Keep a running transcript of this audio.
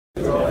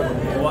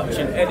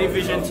watching Eddie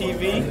Vision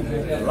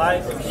TV.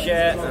 Like,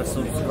 share and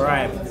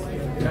subscribe.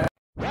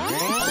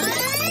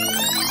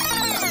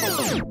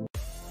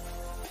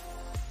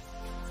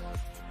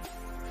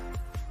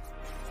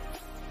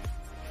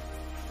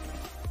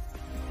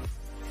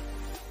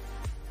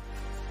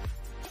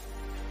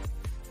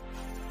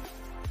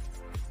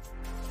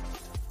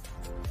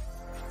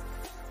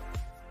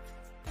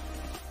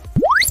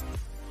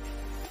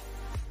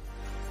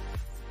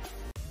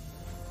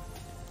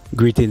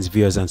 Greetings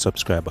viewers and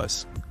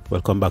subscribers.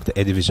 Welcome back to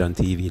Eddie Vision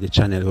TV, the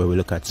channel where we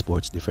look at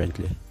sports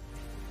differently.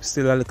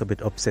 Still a little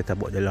bit upset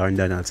about the Lorne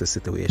Donaldson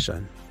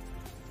situation,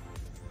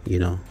 you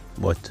know,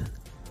 but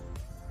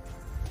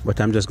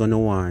I'm just going to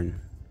warn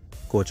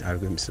Coach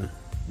Hallgrímsson,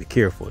 be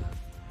careful.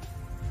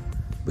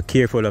 Be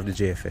careful of the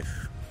JFF,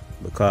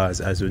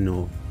 because as we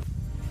know,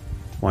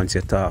 once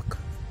you talk,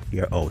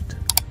 you're out.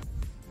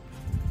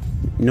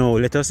 Now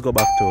let us go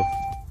back to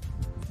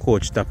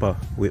Coach Tapper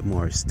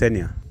Whitmore's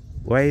tenure.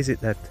 Why is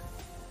it that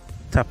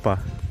Tapper,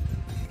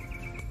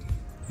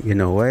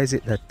 why is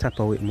it that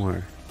Tapper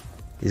Whitmore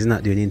is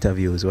not doing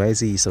interviews? Why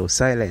is he so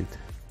silent?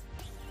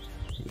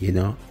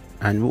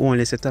 And we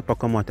only see Tapper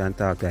come out and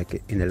talk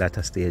like in the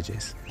latter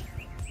stages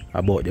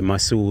about the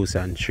masseuse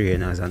and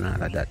trainers and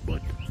all of that,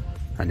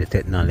 and the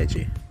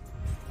technology.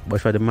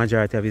 But for the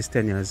majority of his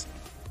tenures,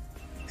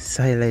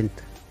 silent.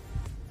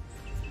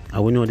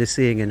 And we know the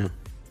saying,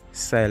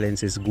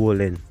 silence is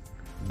golden,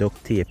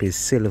 duct tape is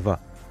silver.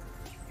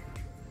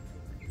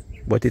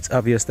 But it's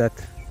obvious that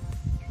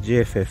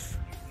JFF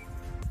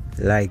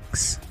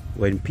likes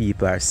when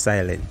people are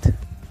silent.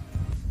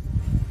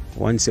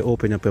 Once you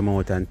open up your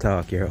mouth and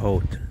talk, you're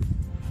out.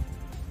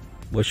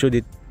 But should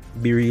it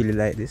be really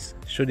like this?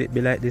 Should it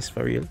be like this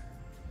for real?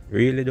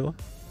 Really though?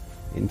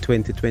 In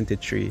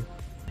 2023,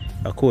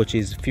 a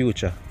coach's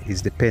future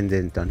is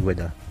dependent on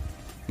whether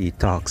he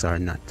talks or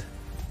not,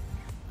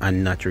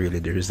 and not really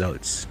the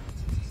results.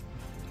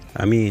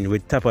 I mean,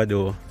 with Tapper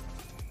though,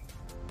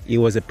 he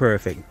was a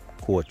perfect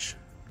coach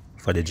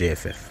for the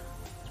JFF.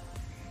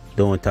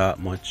 Don't talk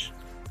much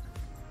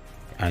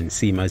and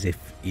seem as if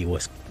he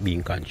was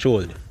being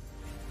controlled.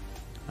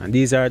 And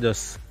these are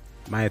just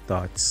my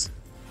thoughts.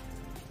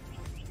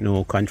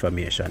 No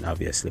confirmation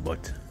obviously,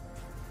 but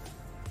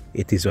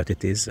it is what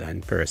it is,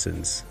 and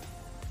persons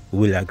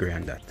will agree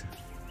on that.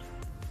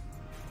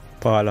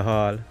 Paula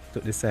Hall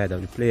took the side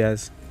of the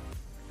players,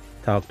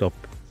 talked up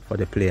for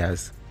the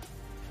players.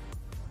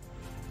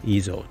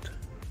 He's out.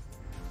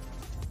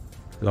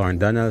 Lorne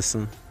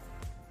Donaldson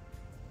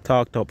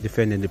talked up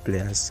defending the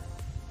players,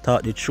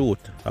 talked the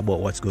truth about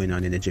what's going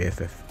on in the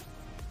JFF.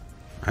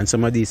 And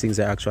some of these things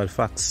are actual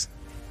facts.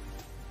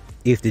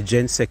 If the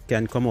GIRLZ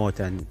can come out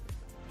and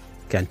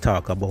can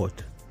talk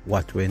about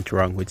what went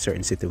wrong with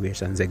certain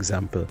situations,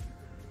 example,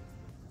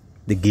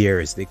 the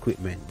gears, the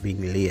equipment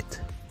being late.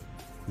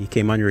 He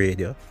came on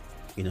radio,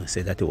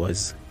 said that it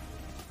was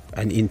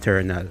an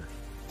internal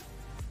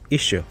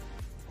issue.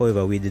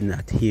 However, we did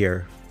not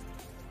hear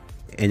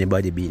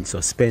anybody being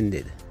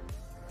suspended.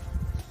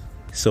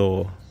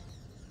 So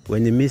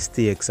when the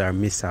mistakes are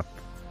mishap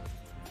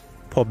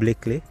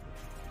publicly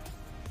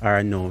are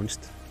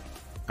announced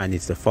and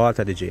it's the fault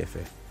of the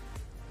JFF,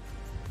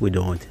 we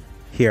don't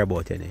hear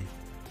about any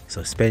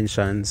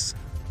suspensions,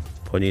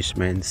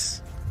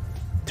 punishments,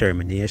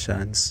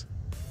 terminations,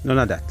 none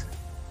of that.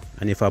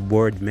 And if a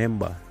board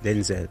member,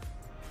 DENZIL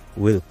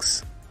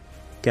WILKS,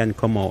 can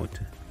come out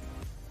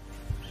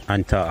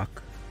and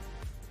talk,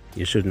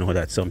 you should know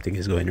that something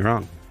is going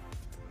wrong.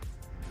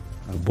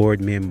 A board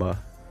member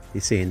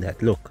is saying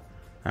that, look,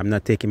 I'm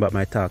not taking back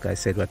my talk, I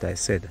said what I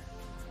said.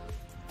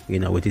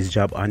 With his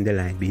job on the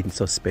line, being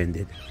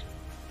suspended,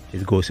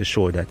 it goes to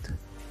show that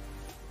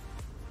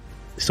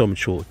some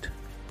truth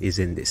is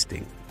in this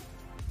thing.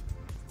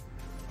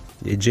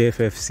 The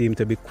JFF seem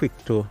to be quick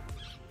to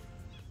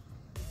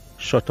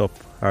shut up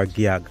or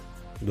gag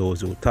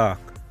those who talk,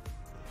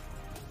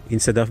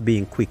 instead of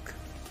being quick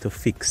to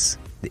fix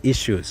the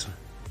issues.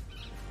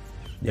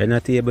 They're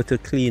not able to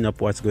clean up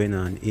what's going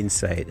on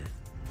inside,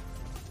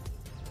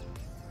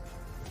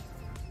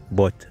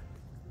 but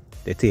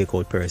they take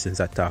out persons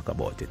that talk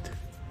about it.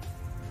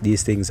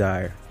 These things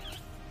are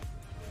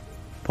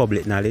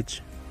public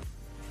knowledge,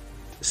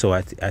 so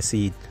I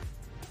see it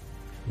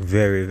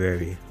very,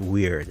 very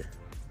weird.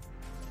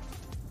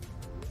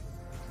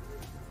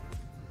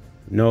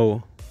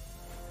 Now,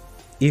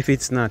 if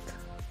it's not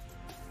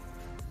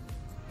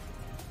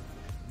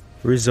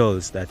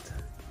results that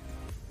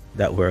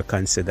were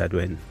considered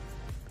when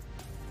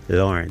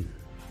Lorne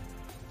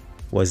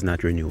was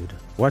not renewed,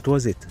 what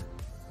was it?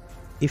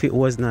 If it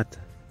was not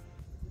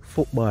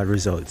football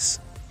results,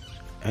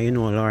 and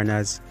Lorne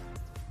has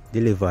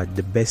delivered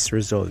the best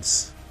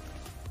results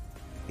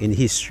in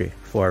history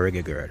for a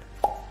reggae girl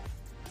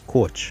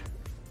coach.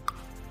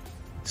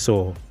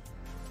 So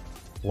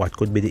what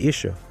could be the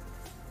issue?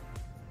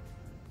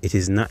 It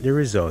is not the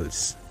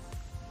results.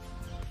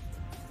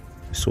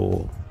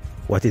 So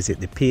what is it?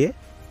 The pay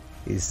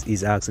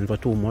is asking for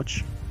too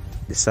much.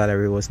 The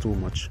salary was too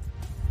much.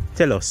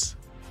 Tell us,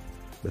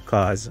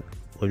 because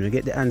when we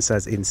get the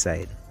answers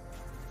inside,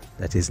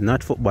 that is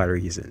not football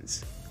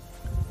reasons,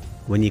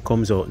 when he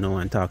comes out now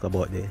and talk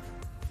about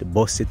the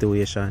bus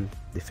situation,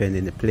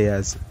 defending the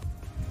players,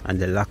 and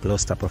the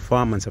lackluster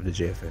performance of the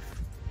JFF,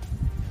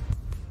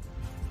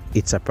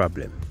 it's a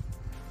problem.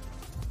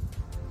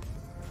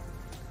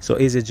 So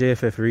is the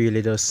JFF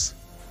really just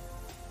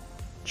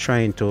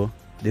trying to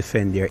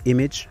defend their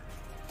image?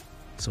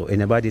 So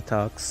anybody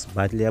talks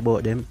badly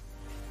about them,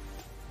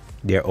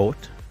 they're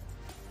out?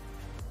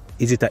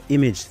 Is it an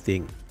image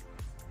thing?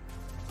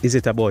 Is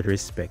it about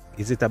respect?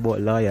 Is it about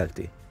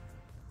loyalty?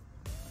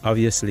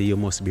 Obviously, you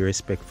must be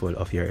respectful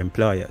of your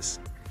employers.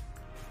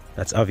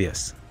 That's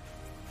obvious.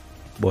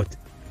 But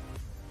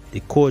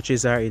the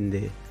coaches are in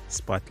the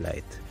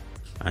spotlight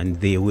and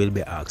they will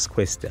be asked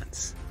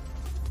questions.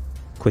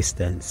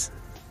 Questions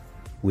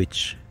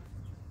which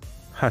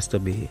has to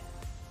be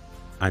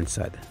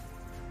answered.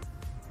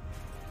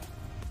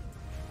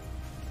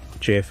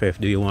 JFF,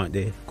 do you want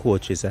the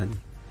coaches and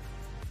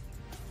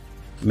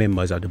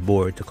members of the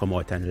board to come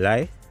out and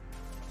lie?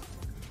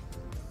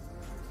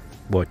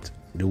 But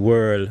the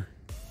world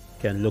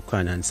can look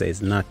on and say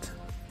it's not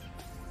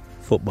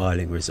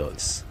footballing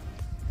results.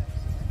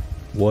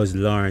 Was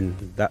Lorne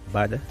that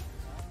bad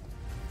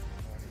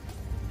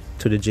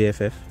to the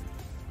JFF?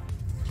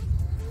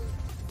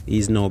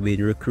 He's now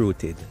being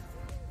recruited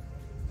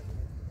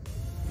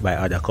by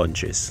other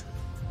countries.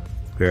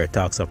 There are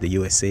talks of the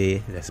USA,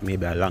 that's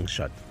maybe a long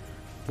shot.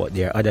 But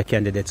there are other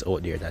candidates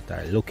out there that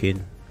are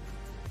looking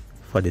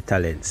for the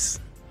talents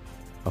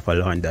of a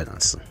Lorne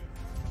Donaldson.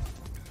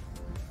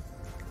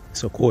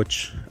 So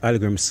Coach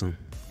Hallgrímsson,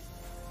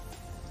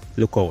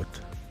 look out.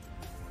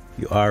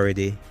 You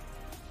already,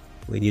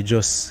 when you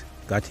just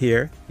got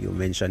here, you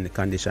mentioned the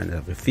condition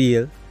of the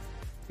field,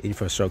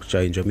 infrastructure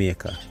in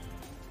Jamaica.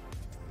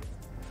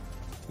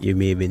 You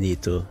maybe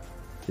need to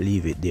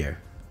leave it there.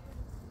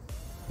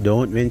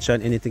 Don't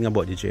mention anything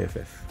about the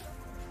JFF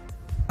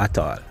at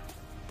all.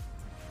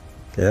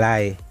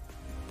 Lie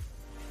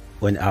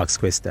when asked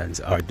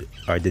questions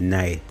or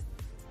deny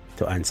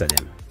to answer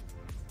them.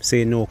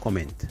 Say no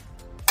comment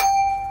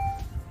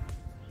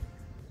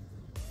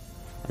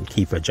and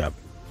keep a job.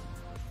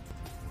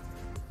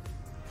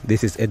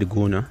 This is Ed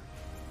Guna.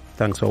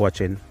 Thanks for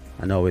watching,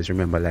 and always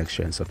remember, like,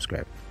 share and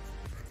subscribe.